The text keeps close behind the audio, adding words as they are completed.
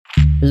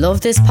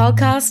Love this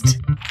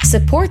podcast?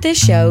 Support this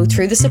show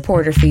through the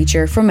supporter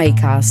feature from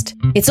Acast.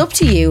 It's up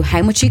to you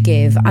how much you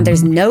give, and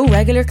there's no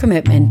regular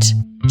commitment.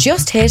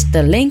 Just hit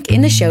the link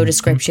in the show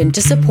description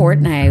to support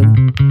now.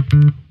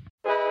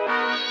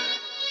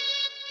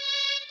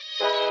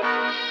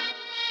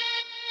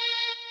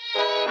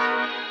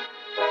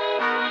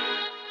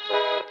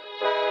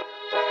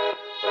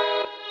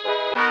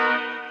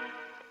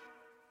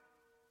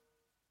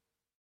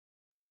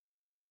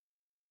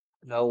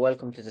 Hello,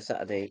 welcome to the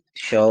Saturday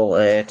show.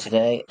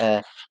 Today,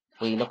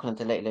 were you looking at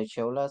the Late Late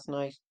Show last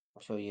night?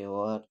 I'll show you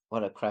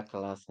what a cracker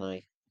last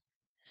night.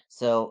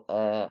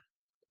 So,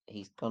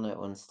 he's gone out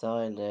on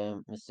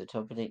style, Mr.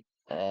 Tuppety.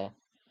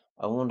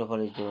 I wonder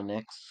what he'll do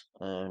next.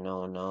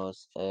 No one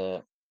knows.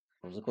 It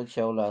was a good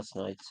show last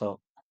night, so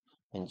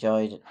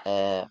enjoyed it.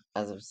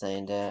 As I was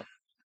saying there,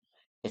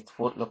 it's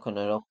worth looking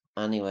it up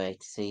anyway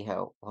to see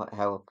how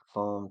it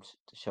performed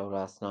the show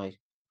last night.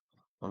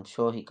 I'm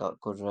sure he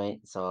got good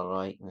ratings, all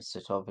right,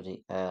 Mr.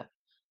 Tuppety.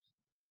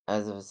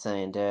 As I was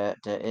saying, there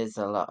is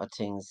a lot of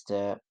things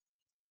there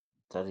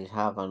that he'd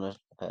have on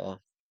it.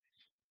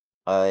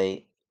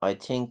 I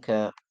think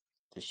the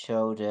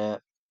show there,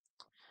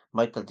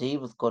 Michael D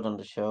was good on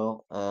the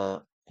show.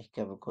 He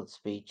gave a good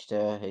speech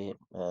there. He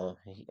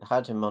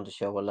had him on the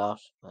show a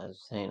lot, as I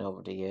was saying,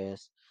 over the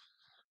years,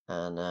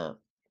 and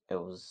it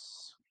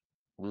was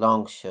a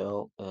long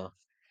show.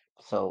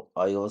 So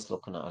I was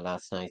looking at it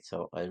last night,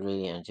 so I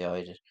really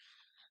enjoyed it.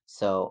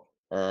 So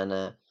and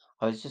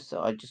I just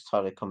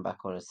thought I'd come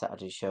back on a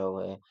Saturday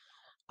show.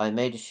 I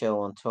made a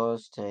show on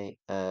Thursday,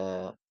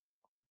 for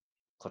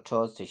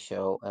Thursday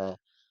show.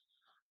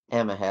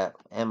 Emma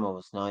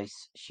was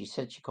nice. She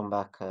said she'd come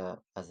back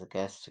as a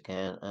guest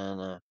again,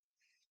 and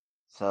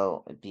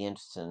so it'd be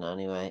interesting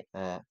anyway.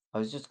 I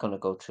was just gonna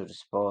go through the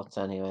sports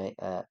anyway.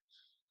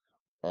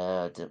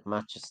 The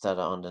matches that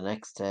are on the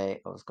next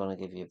day. I was gonna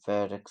give you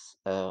verdicts.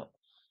 The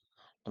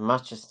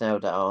matches now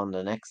that are on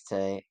the next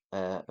day.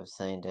 I was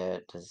saying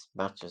there's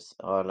matches,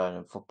 All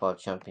Ireland Football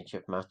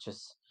Championship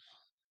matches.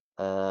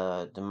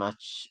 The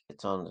match,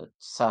 it's on the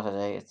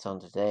Saturday. It's on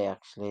the day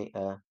actually.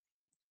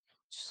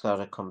 Just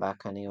gotta come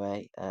back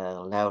anyway.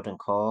 Louth and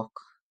Cork.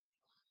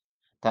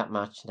 That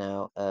match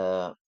now.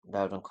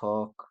 Louth and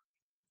Cork.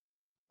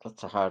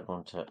 That's a hard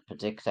one to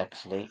predict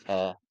actually.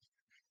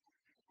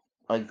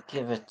 I'd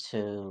give it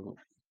to.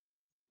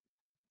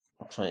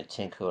 I'm trying to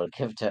think who I'd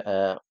give it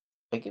to.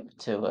 I give it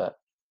to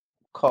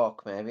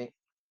Cork maybe.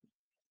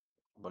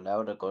 Well,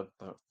 Louth are good,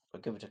 but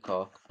I'll give it to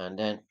Cork. And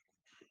then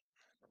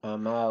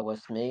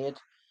Westmead.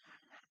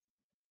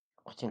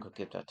 I think I'll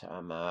give that to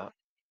Armagh.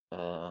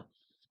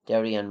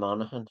 Derry and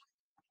Monaghan.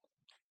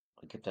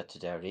 I'll give that to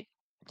Derry.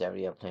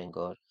 Derry are playing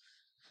good.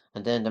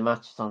 And then the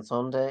match is on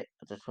Sunday,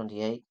 the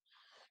 28th.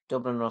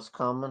 Dublin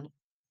Roscommon.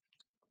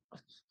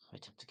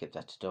 I'd have to give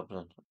that to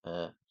Dublin.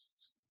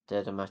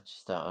 They're the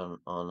matches that are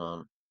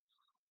on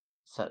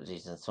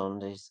Saturdays and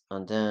Sundays.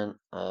 And then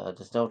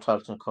there's no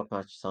Charlton Cup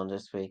matches on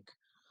this week.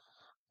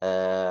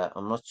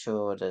 I'm not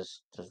sure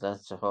there's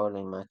Leinster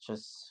hurling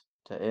matches.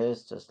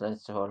 There's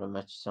Leinster hurling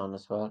matches on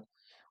as well.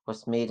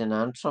 Westmeath and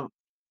Antrim.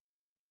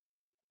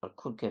 I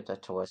could give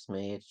that to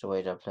Westmeath the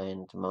way they're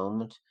playing at the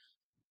moment.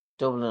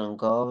 Dublin and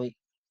Galway.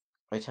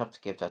 I'd have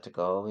to give that to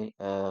Galway.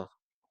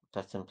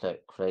 That's in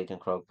Craig and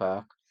Croke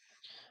Park.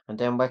 And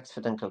then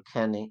Wexford and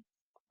Kilkenny.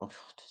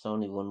 There's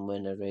only one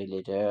winner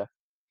really there,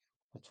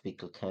 which would be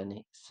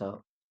Kilkenny.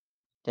 So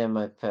then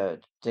my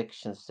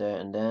predictions there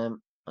and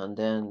them. And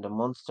then the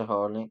Munster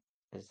hurling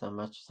is the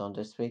matches on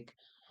this week.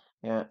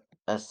 Yeah,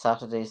 as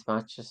Saturday's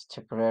matches,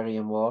 Tipperary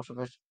and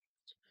Waterford.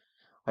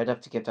 I'd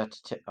have to give that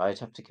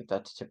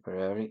to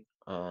Tipperary.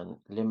 And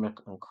Limerick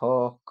and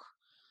Cork.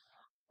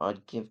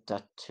 I'd give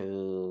that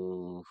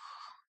to.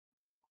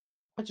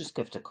 I'd just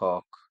give it to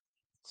Cork.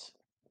 It's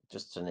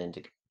just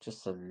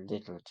just a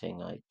little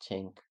thing I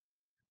think.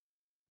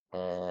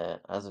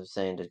 As I was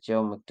saying, the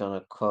Joe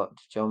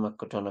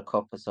McDonough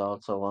Cup is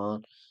also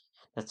on.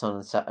 That's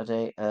on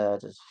Saturday.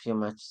 There's a few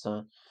matches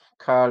on.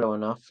 Carlow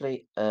and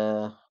Offaly.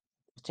 I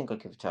think I'll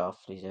give it to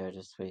Offaly there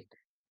this week.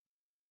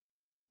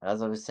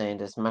 As I was saying,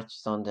 there's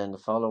matches on then the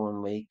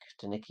following week.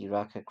 The Nicky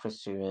Rackett,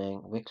 Christy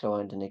Ring, Wicklow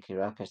and the Nicky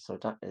Rackett. So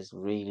that is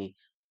really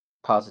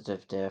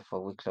positive there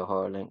for Wicklow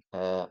hurling.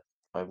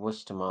 I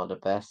wish them all the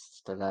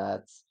best, the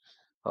lads.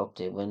 Hope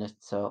they win it.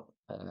 So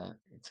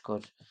it's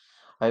good.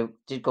 I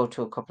did go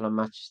to a couple of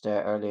matches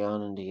there early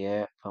on in the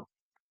year, but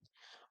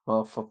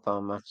more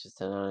football matches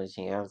than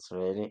anything else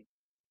really.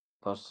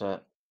 But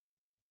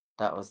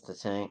that was the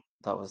thing.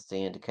 That was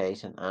the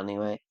indication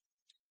anyway.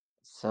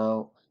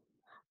 So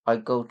I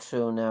go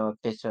through now a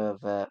bit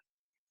of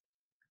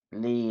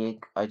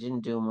league. I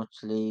didn't do much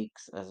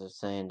leagues, as I was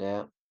saying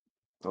there.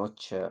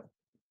 Much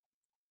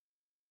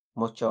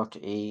much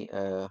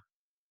RTE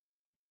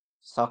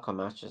soccer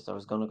matches. I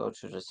was going to go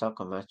through the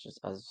soccer matches.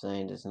 As I was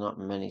saying, there's not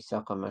many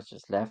soccer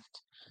matches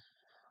left.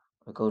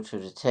 I'll go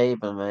through the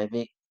table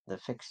maybe. The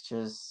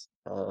fixtures.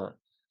 I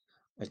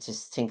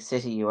just think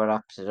City you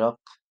wrapped it up.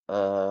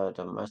 There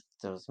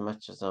was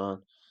matches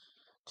on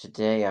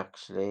today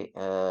actually.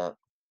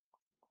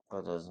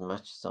 But there's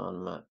matches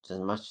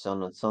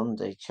on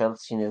Sunday.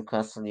 Chelsea,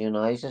 Newcastle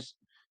United,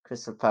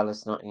 Crystal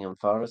Palace, Nottingham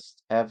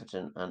Forest,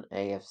 Everton and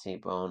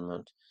AFC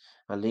Bournemouth,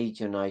 and Leeds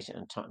United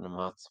and Tottenham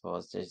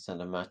Hotspurs. These are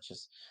the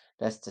matches.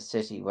 Leicester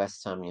City,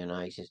 West Ham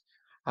United,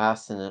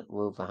 Arsenal,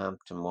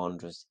 Wolverhampton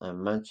Wanderers,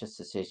 and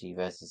Manchester City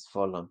versus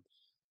Fulham.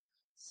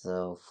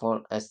 So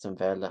full Aston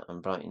Villa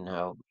and Brighton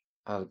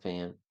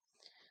Albion,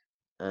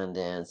 and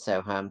then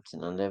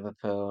Southampton and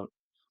Liverpool,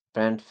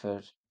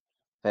 Brentford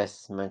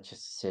versus Manchester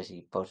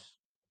City. But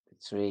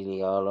it's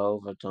really all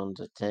over done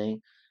the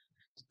thing.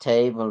 The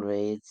table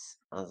reads,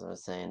 as I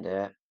was saying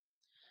there,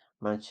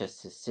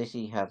 Manchester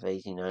City have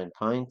 89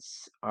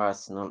 points,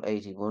 Arsenal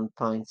 81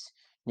 points,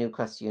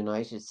 Newcastle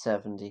United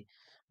 70,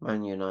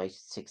 Man United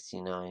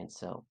 69.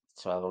 So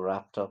it's all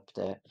wrapped up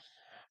there.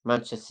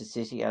 Manchester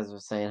City, as I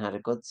was saying, had a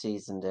good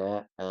season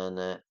there, and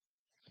it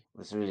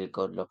was really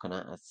good looking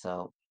at it.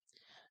 So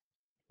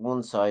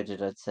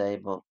one-sided, I'd say,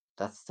 but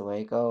that's the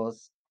way it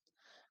goes.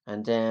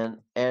 And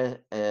then the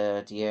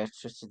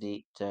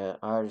Electricity, the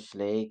Irish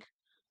League,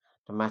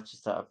 the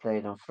matches that are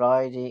played on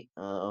Friday,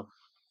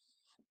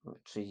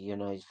 Treaty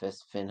United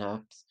vs Finn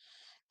Harps,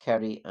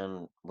 Kerry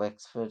and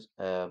Wexford,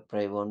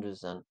 Bray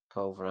Wonders and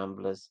Cove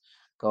Ramblers,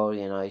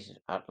 Galway United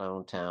at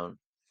Lone Town.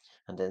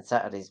 And then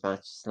Saturday's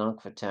matches,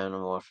 Longford Town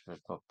and Waterford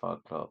Football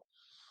Club.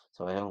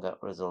 So I haven't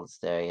got results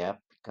there yet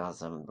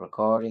because I'm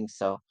recording.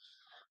 So,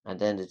 and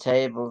then the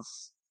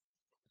tables,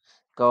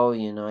 Galway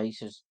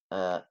United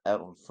out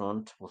in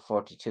front with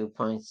 42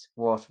 points,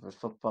 Waterford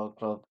Football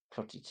Club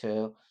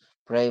 32,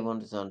 Bray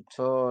Wonders on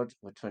third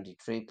with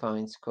 23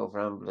 points, Cove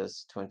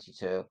Ramblers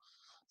 22.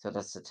 So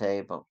that's the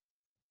table,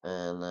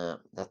 and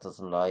that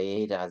doesn't lie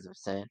either, as I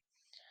was saying.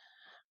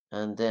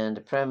 And then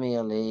the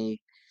Premier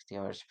League, the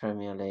Irish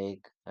Premier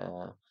League,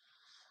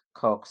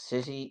 Cork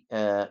City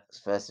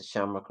versus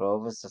Shamrock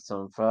Rovers. That's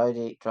on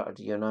Friday.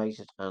 Drogheda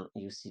United and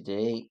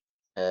UCD,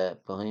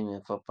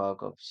 Bohemian Football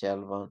Club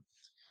Shelbourne,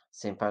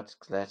 St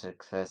Patrick's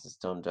Athletic versus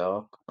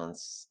Dundalk. On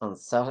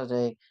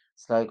Saturday,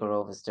 Sligo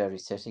Rovers Derry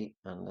City,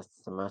 and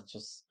that's the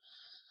matches.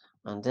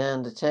 And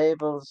then the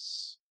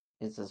tables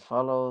is as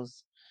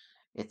follows.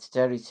 It's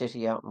Derry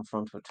City out in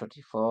front with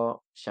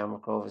 34,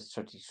 Shamrock Rovers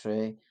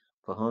 33,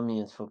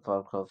 Bohemians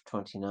Football Club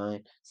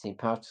 29, St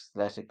Patrick's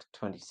Athletic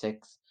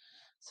 26.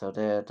 So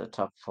they're the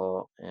top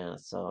four, and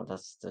so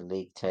that's the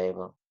league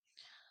table.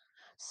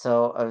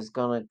 So I was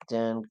gonna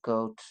then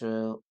go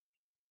through,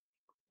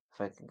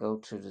 if I can go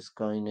through the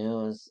Sky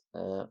News.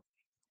 I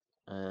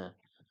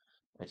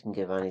didn't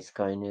give any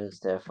Sky News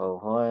there for a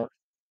while.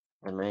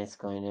 The main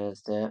Sky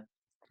News there.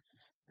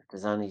 If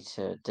there's any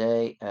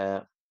today,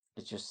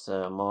 it's just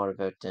more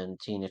about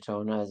Tina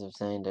Turner, as I was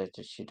saying, that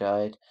she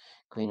died.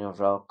 Queen of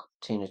Rock,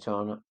 Tina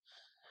Turner.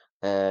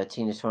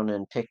 Tina Turner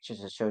in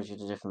pictures, it shows you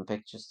the different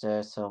pictures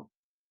there. So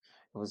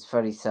it was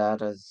very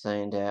sad, as I was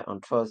saying there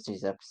on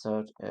Thursday's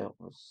episode. It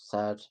was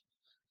sad.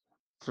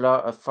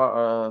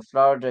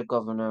 Florida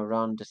Governor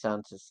Ron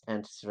DeSantis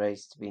enters the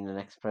race to be the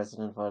next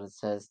president, what it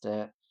says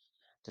there.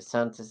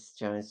 DeSantis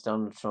joins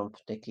Donald Trump,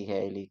 Nikki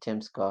Haley,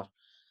 Tim Scott,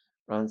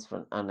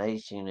 Ransford, and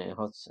Aileen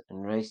Hudson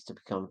in race to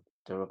become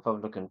the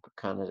Republican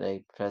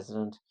candidate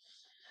president.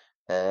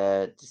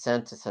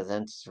 DeSantis has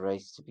entered the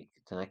race to be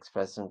the next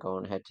president,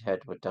 going head to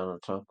head with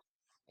Donald Trump.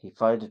 He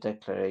filed a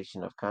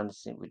declaration of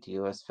candidacy with the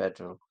U.S.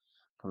 Federal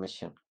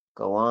Commission.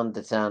 Go on,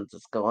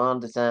 DeSantis. Go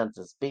on,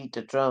 DeSantis. Beat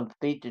the Trump.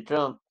 Beat the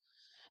Trump.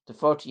 The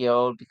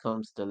 40-year-old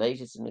becomes the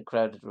latest in a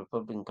crowded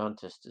Republican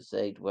contest to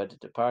decide whether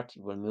the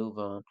party will move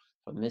on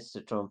from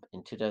Mr. Trump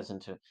in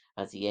 2002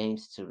 as he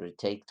aims to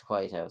retake the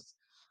White House.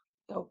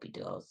 I hope he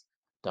does.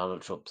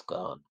 Donald Trump's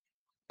gone.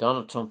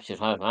 Donald Trump should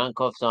have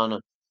handcuffs on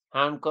him.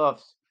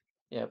 Handcuffs.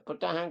 Yeah, put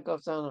the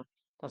handcuffs on him.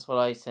 That's what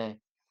I say.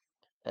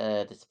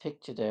 There's a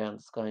picture there on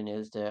the Sky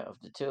News there of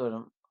the two of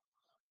them,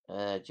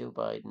 Joe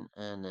Biden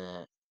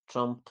and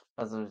Trump.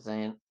 As I was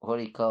saying, what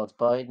he calls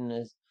Biden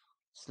is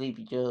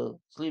Sleepy Joe.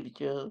 Sleepy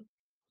Joe.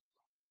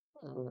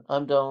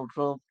 I'm Donald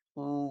Trump.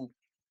 Ooh.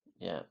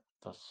 Yeah,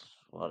 that's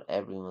what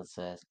everyone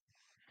says.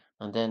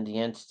 And then the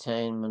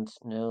entertainment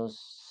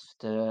news,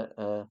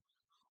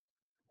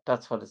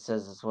 that's what it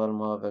says as well,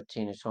 more about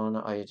Tina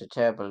Turner. I had a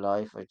terrible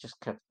life. I just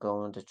kept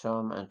going. The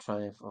charm and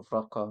triumph of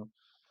rock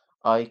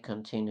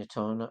icon Tina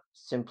Turner.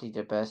 Simply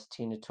the best.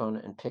 Tina Turner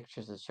in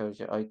pictures that shows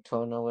you Ike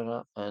Turner with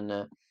her.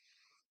 And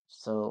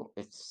so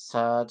it's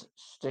sad.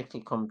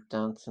 Strictly Come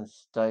Dancing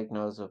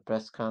diagnosed with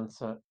breast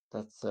cancer.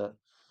 That's a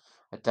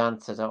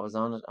dancer that was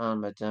on it,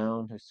 Alma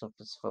Down, who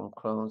suffers from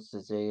Crohn's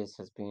disease,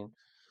 has been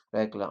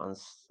regular on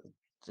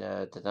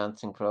the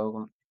dancing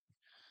program.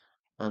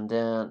 And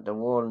then the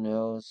world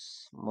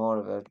news, more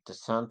about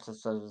DeSantis,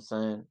 as I was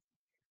saying.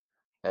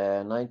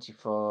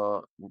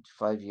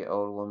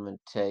 95-year-old woman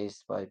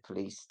tased by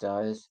police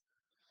dies.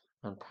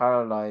 And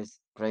paralyzed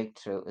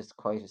breakthrough is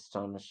quite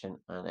astonishing,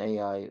 and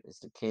AI is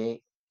the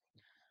key.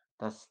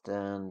 That's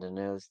then the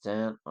news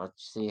then. I'll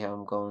see how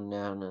I'm going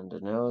down in the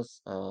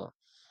news.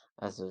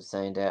 As I was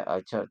saying there,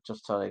 I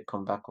just thought I'd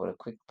come back with a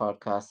quick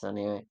podcast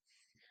anyway,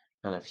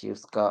 and a few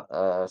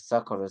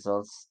soccer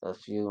results, a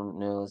few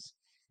news.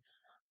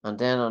 And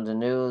then on the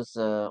news,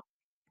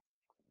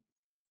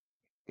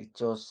 it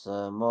just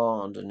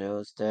more on the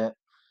news there.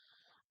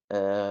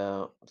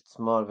 It's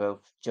more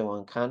about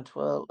Joanne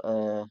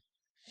Cantwell.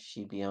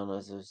 She be on,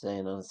 as I was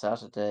saying, on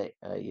Saturday,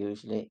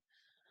 usually.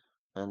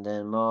 And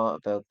then more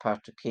about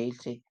Patrick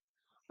Keelty.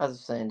 As I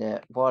was saying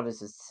there, what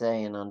is it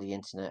saying on the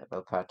internet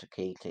about Patrick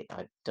Keelty?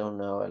 I don't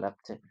know. I'll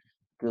have to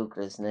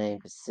Google his name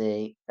to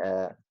see.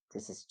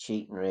 This is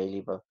cheating,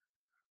 really, but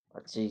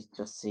I'll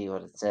just see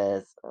what it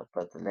says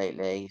about the late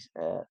late.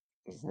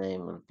 His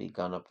name will be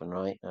gone up and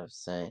right. I was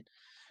saying.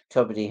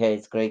 Tubbity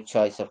Hayes, great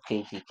choice of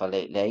Keelty for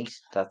late late.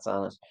 That's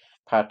on it.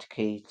 Patrick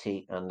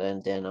Keelty, and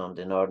then on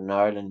the Northern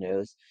Ireland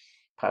news,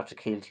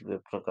 Patrick Keelty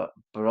will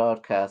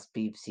broadcast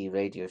BBC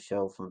radio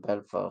show from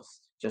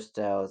Belfast just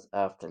hours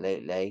after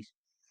late late.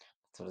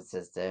 That's what it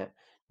says there.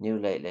 New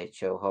late late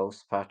show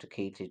host Patrick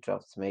Keelty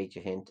drops major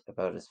hint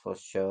about his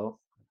first show.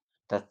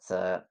 That's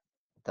on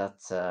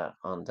that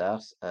on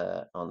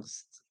the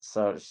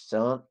Irish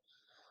Sun.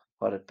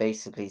 What it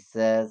basically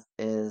says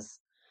is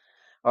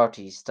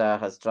RTE Star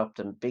has dropped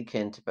a big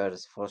hint about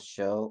his first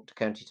show. The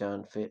County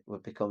Down fit will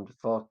become the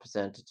fourth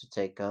presenter to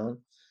take on.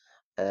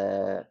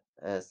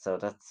 So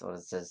that's what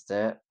it says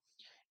there.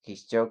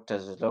 He's joked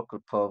that his local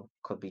pub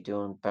could be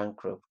doing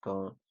bankrupt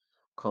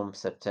come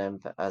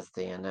September as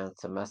they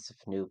announce a massive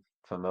new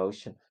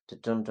promotion. The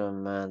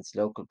Dundrum man's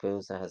local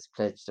boozer has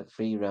pledged a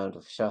free round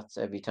of shots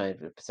every time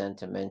the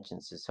presenter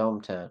mentions his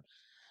hometown.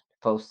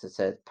 The poster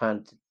said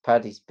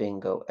Paddy's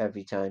Bingo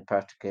every time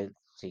Patrick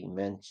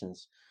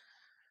mentions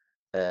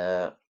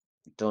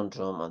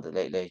Dundrum on the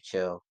Late Late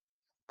Show.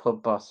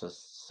 Pub bosses,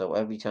 so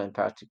every time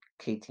Patrick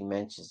Keating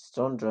mentions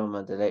Dundrum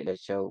on the Late Late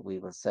Show, we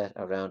will set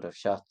a round of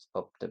shots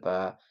up the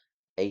bar,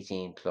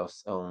 18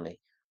 plus only.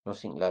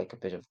 Nothing like a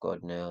bit of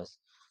good news.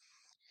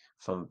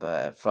 From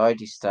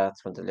Friday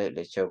starts when the Late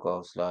Late Show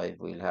goes live,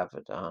 we'll have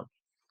it on.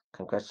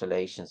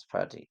 Congratulations,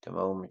 Paddy, the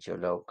moment your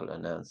local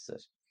announced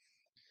it.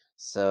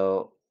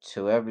 So,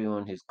 to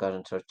everyone who's got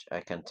in touch,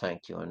 I can't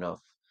thank you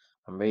enough.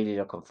 I'm really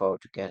looking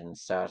forward to getting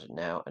started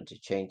now and to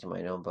changing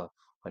my number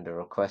when the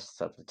requests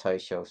of the Toy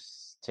Show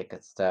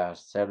tickets start,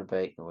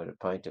 celebrating with a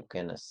pint of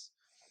Guinness.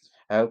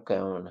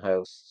 Outgoing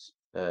host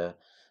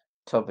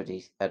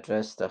Tubbity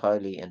addressed the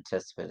highly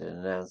anticipated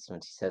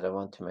announcement. He said, I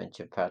want to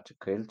mention Patrick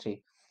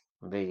Quilty.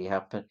 I'm really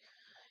happy.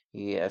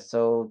 Yeah,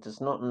 so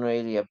there's nothing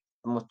really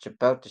much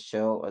about the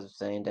show, as I was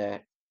saying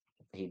there.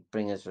 He'd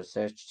bring his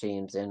research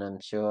teams in, I'm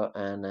sure,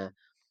 and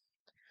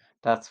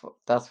that's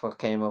what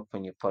came up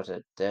when you put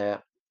it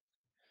there.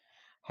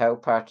 How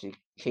Patrick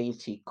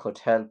Keelty could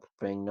help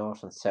bring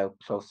North and South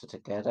closer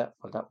together.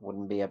 Well, that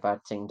wouldn't be a bad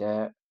thing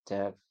there.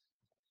 They're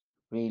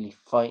really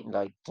fighting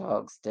like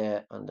dogs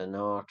there on the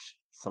North.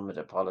 Some of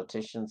the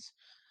politicians,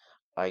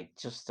 I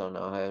just don't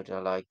know how they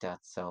like that.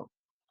 So,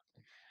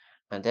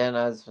 and then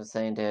as I was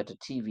saying there, the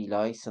TV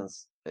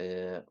license,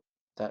 that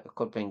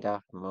could bring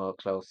that more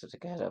closer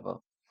together. But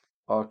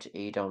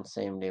RTE don't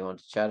seem to want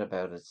to chat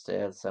about it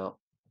still. So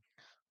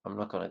I'm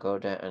not going to go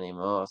there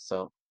anymore.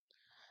 So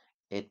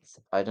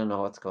I don't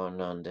know what's going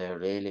on there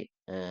really.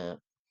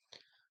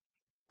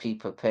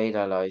 People pay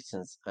their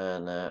license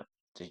and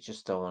they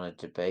just don't want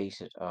to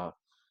debate it or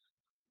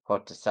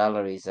what the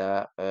salaries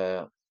are.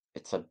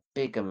 It's a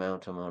big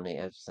amount of money.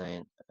 I'm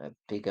saying a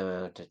big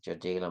amount that you're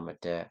dealing with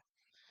there.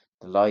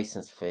 The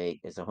license fee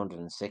is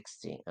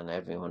 160, and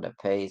everyone that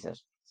pays it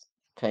is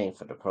paying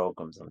for the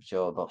programs, I'm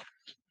sure. But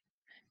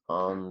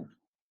on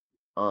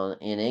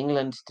in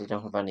England, they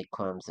don't have any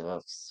qualms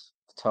about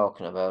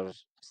talking about it.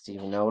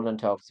 Stephen Nolan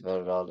talks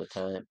about it all the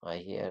time. I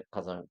hear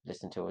because I'm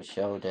listening to a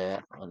show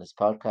there on his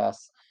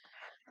podcast,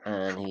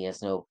 and he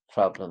has no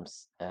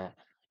problems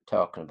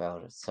talking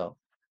about it. So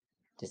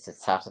this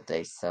is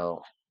Saturday,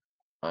 so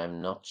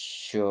I'm not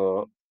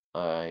sure.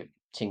 I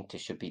think they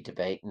should be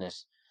debating it.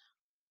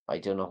 I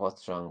don't know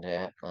what's wrong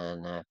there,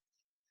 and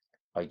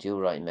I do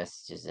write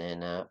messages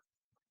in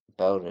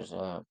about it.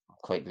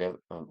 Quite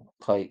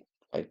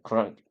I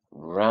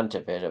rant a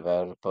bit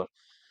about it, but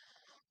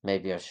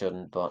maybe I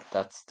shouldn't. But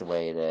that's the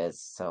way it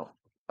is, so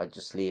I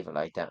just leave it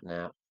like that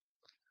now.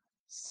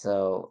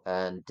 So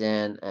and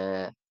then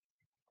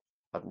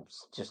I'm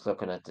just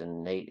looking at the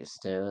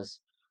latest news.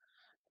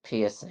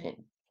 PSA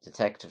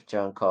Detective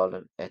John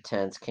Cullen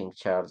attends King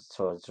Charles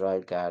III's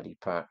Royal Garda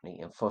party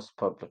in first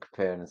public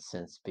appearance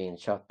since being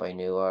shot by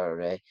New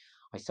IRA.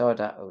 I saw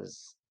that it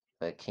was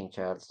King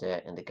Charles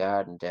there in the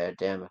garden there.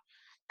 Dermot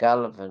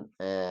Galvin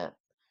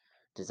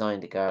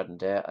designed the garden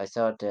there. I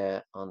saw it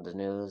there on the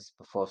news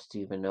before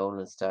Stephen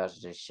Nolan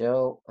started his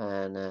show,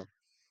 and it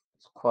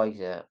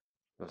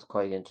was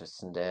quite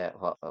interesting there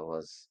what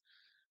was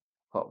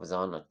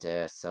on it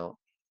there. So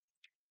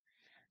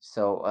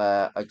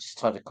I just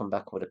thought I'd come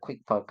back with a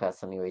quick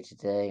podcast anyway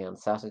today on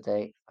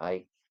Saturday.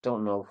 I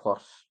don't know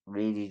what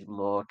really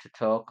more to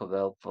talk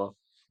about, but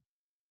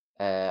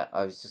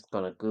I was just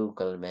gonna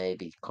Google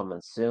maybe coming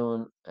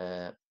soon.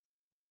 I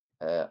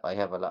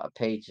have a lot of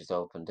pages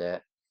open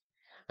there,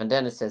 and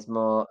then it says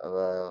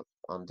more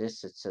on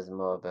this. It says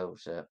more about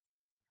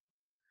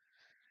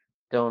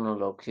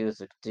Donald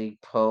O'Cusick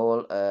deep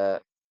hole.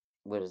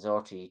 with his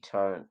RTE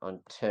turn on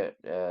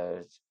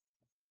the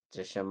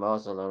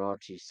Shamazal and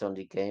RTE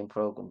Sunday game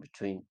programme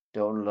between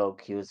Donald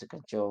Cusick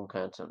and Joan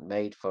Canton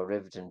made for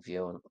riveting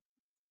viewing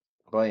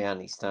by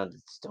any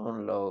standards.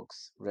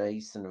 Donald's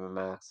racing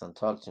remarks on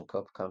Tolton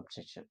Cup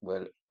competition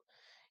were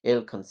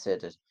ill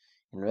considered.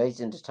 In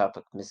raising the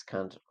topic, Miss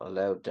Canton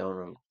allowed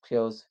Donald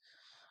Cusick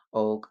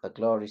a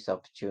glorious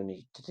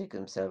opportunity to dig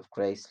himself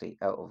gracefully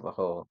out of a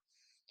hole.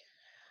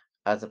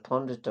 As a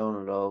pundit,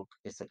 Donald Oak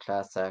is a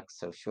class act,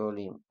 so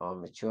surely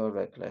on mature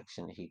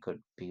recollection he could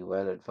be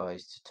well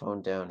advised to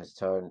tone down his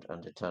turn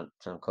on the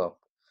Tottenham Cup.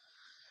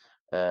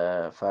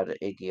 Father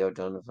Iggy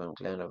O'Donovan,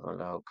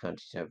 Glenaverlow,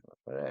 County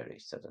Tipperary.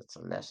 So that's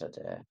a letter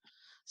there.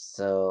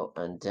 So,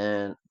 and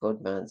then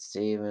Goodman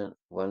Stephen.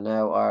 Well,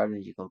 now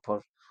Ireland, you can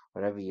put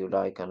whatever you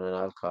like on an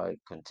alcohol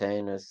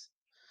containers.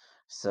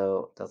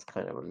 So that's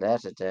kind of a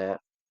letter there.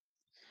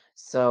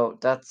 So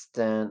that's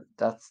then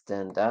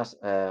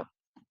that.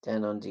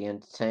 Then on the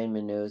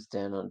entertainment news,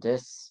 then on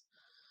this,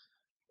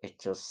 it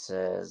just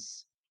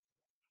says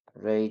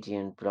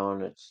Radiant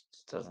Blown. It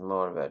does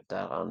more about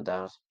that on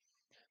that.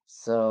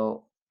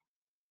 So,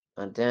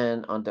 and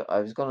then on the, I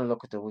was going to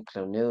look at the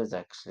Wicklow News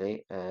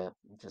actually,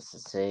 just to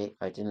say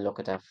I didn't look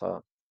at that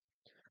for.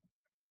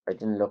 I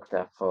didn't look at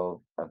that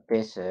for a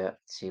bit.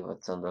 See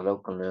what's on the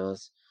local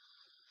news.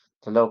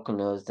 The local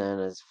news then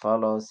as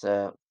follows.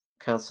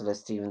 Councillor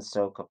Stephen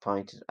Stoke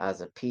appointed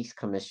as a peace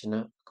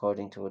commissioner,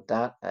 according to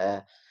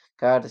that.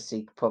 Garda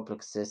seek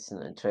public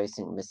assistance in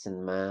tracing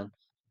missing man.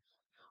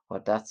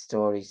 What that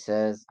story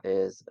says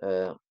is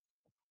the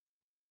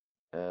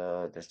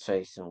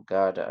tracing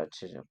Garda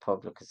to the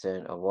public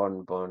concern a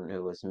Warren Bunn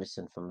who was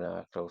missing from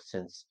Largo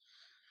since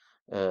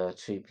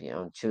 3 p.m.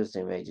 on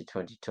Tuesday, May the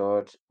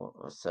 23rd.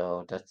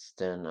 So that's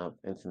then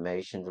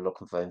information. They're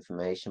looking for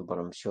information, but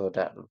I'm sure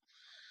that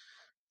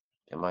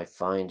you might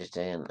find it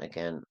in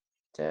again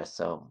there.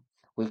 So,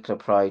 Wicklow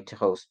Pride to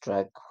host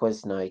drag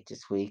quiz night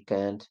this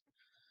weekend.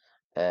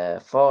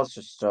 Falls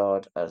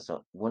restored as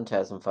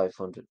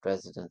 1,500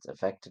 residents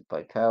affected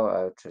by power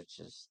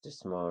outages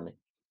this morning.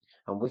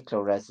 And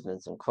Wicklow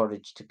residents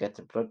encouraged to get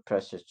their blood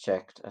pressures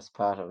checked as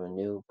part of a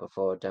new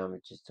Before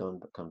Damage is Done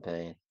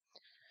campaign.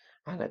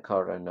 And a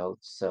coroner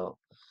notes, so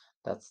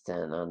that's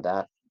then on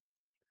that.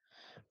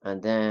 And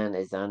then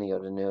is any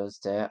other news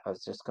there? I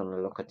was just going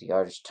to look at the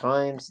Irish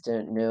Times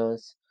the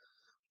news.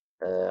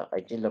 I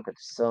did look at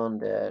the Sun,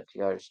 the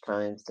Irish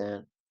Times.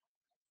 Then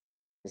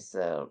it's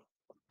a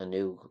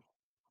new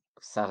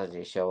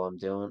Saturday show I'm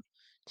doing.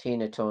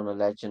 Tina Turner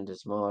legend.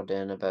 There's more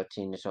then about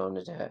Tina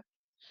Turner there.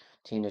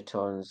 Tina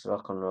Turner's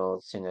rock and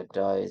roll singer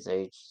dies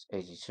age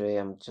 83.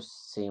 I'm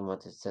just seeing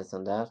what it says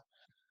on that.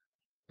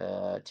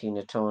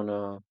 Tina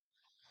Turner,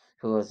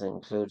 who was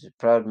included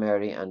Proud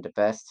Mary and The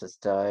Best, has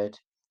died.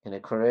 In a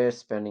career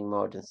spanning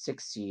more than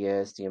 60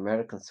 years, the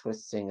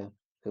American-Swiss singer,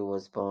 who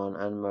was born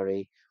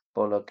Anne-Marie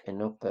Bullock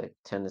in Upper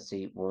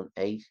Tennessee, won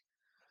 8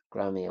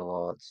 Grammy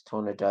Awards.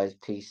 Turner died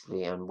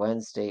peacefully on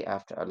Wednesday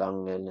after a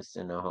long illness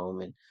in her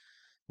home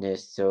near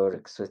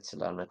Zurich,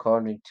 Switzerland.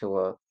 According to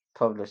a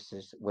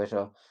publicist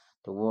widow,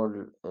 the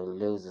world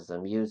loses a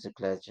music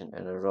legend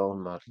and a role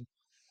model.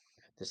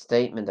 The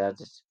statement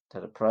added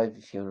that a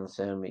private funeral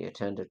ceremony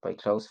attended by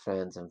close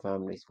friends and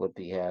families would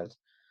be held.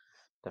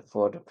 The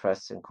further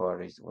press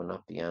inquiries will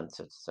not be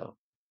answered. So,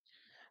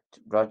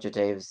 Roger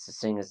Davis, the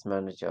singer's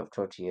manager of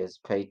 30 years,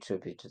 paid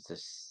tribute to the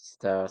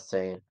star,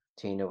 saying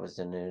Tina was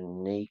an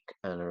unique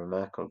and a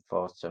remarkable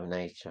force of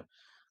nature.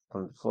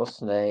 From the first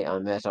day I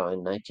met her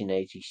in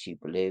 1980, she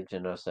believed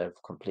in herself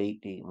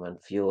completely when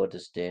few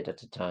others did at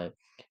the time.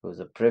 It was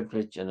a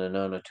privilege and an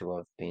honor to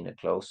have been a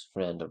close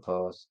friend of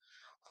hers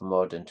for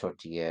more than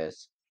 30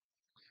 years.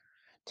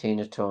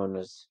 Tina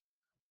Turner's.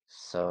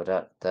 So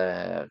that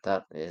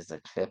is a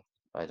clip.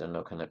 I don't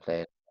know, can I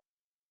play it?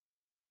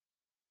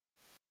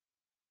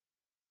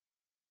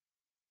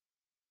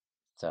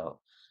 So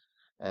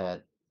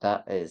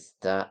that is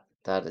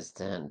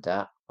then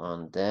that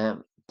on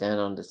them. Then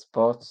on the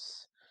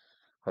sports,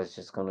 I was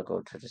just gonna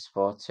go through the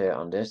sports here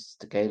on this.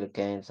 The Gaelic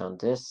games on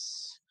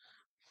this.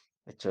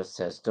 It just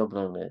says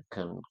Dublin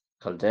can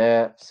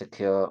Kildare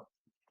secure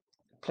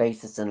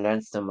places in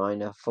Leinster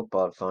minor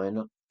football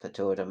final. The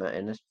two of them are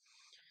in it.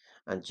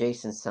 And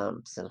Jason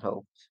Sampson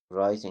hopes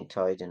rising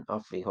tide in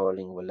Offaly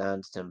hurling will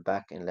land them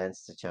back in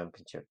Leinster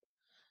Championship.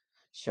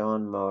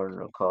 Sean Moran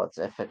records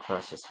epic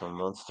matches from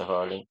Munster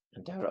hurling,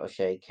 and Dara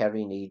O'Shea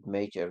Kerry need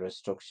major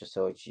restructure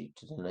surgery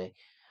to deny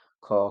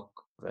Cork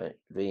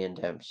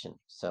re-redemption.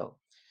 So,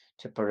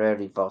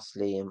 Tipperary boss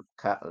Liam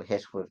Cattle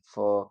hit with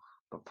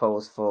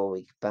proposed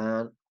 4-week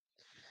ban,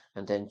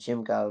 and then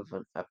Jim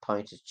Galvin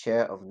appointed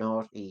chair of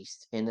North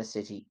East Inner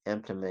City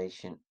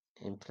Implementation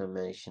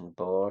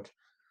Board.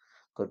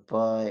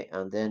 Goodbye,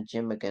 and then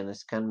Jim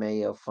McGuinness. Can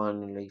Mayo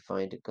finally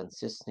find it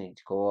consistently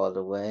to go all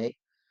the way?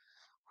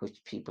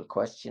 Which people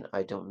question.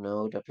 I don't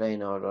know. They're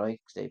playing all right.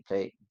 They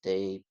bet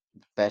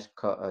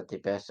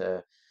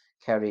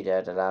Kerry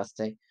there the last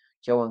day.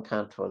 Joan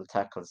Cantwell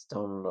tackles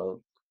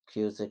Donald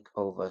Cusick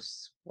over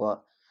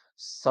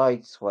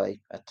sideswipe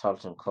at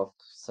Tolton Cup,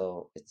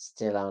 so it's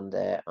still on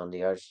there on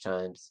the Irish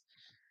Times.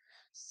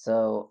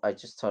 So I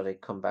just thought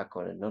I'd come back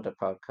with another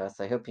podcast.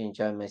 I hope you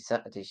enjoy my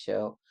Saturday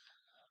show.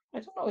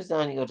 I don't know if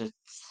there's any other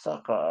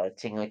soccer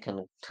thing I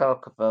can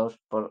talk about,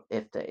 but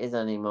if there is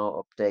any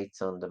more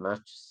updates on the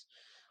matches,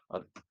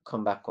 I'll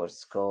come back with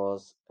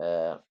scores.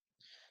 There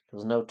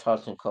was no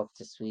Tottenham Cup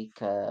this week.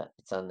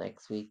 It's on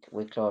next week.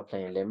 Wicklow are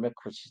playing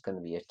Limerick, which is going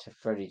to be a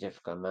very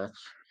difficult match.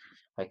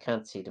 I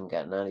can't see them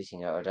getting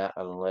anything out of that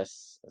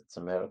unless it's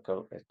a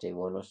miracle if they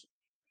won it.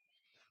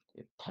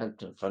 It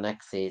helped them for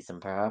next season,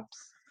 perhaps.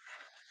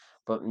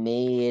 But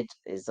Mead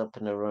is up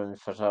in the run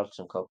for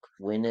Tottenham Cup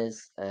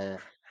winners.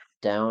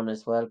 Down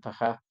as well,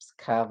 perhaps.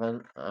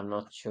 Cavan, I'm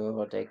not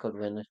sure they could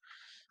win it.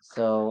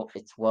 So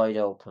it's wide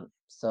open.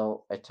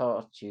 So I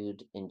thought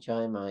you'd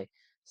enjoy my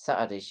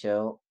Saturday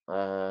show.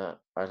 I'll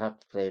have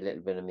to play a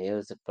little bit of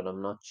music, but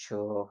I'm not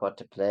sure what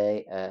to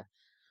play.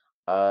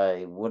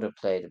 I would have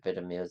played a bit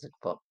of music,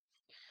 but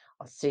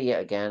I'll see you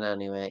again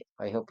anyway.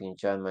 I hope you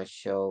enjoy my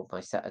show,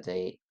 my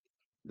Saturday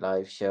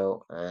live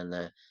show,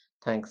 and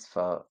thanks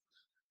for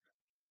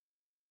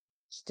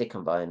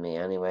sticking by me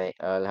anyway.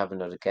 I'll have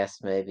another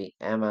guest maybe.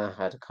 Emma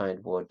had a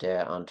kind word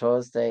there on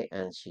Thursday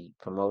and she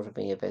promoted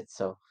me a bit,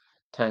 so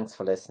thanks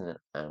for listening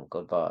and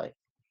goodbye.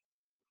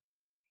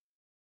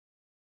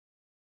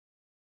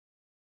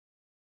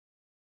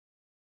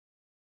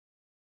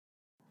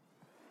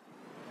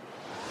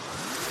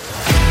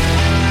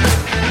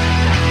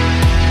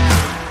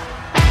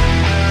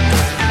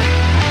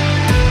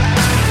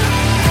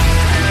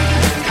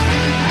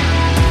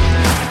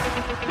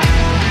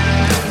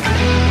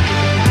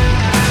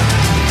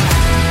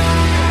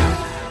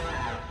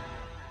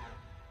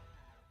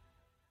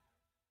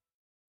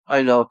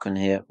 Hi, Lorcan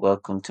here.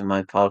 Welcome to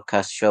my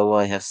podcast show.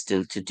 I have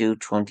still to do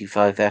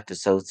 25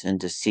 episodes in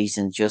the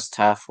season. Just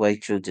halfway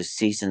through the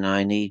season,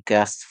 I need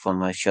guests for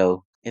my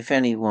show. If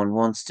anyone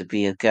wants to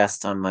be a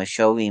guest on my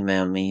show,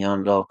 email me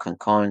on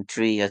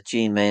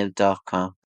lorcancoin3@gmail.com.